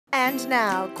And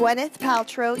now, Gweneth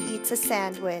Paltrow eats a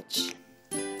sandwich.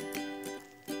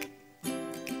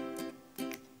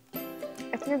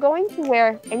 If you're going to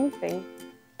wear anything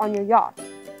on your yacht,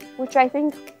 which I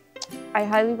think I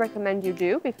highly recommend you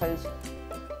do, because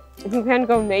you can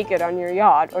go naked on your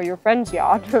yacht or your friend's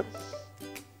yacht.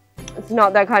 It's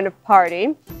not that kind of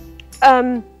party.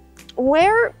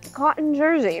 Wear cotton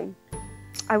jersey.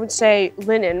 I would say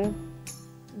linen,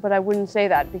 but I wouldn't say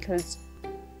that because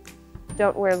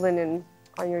don't wear linen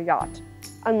on your yacht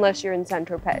unless you're in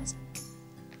Saint-Tropez.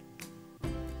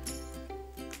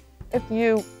 If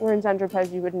you were in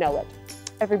Saint-Tropez, you would know it.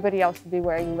 Everybody else would be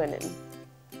wearing linen.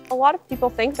 A lot of people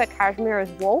think that cashmere is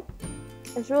wool.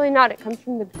 It's really not. It comes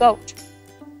from the goat.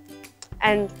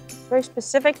 And it's a very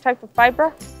specific type of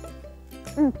fiber.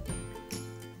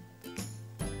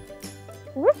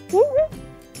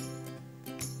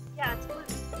 Yeah, it's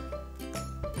gluten.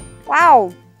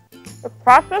 Wow. The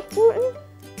processed gluten?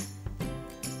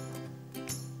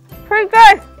 Pretty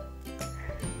good.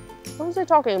 What was I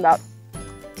talking about?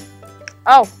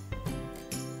 Oh,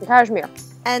 the cashmere.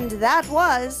 And that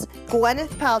was Gweneth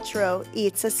Paltrow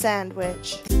eats a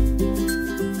sandwich.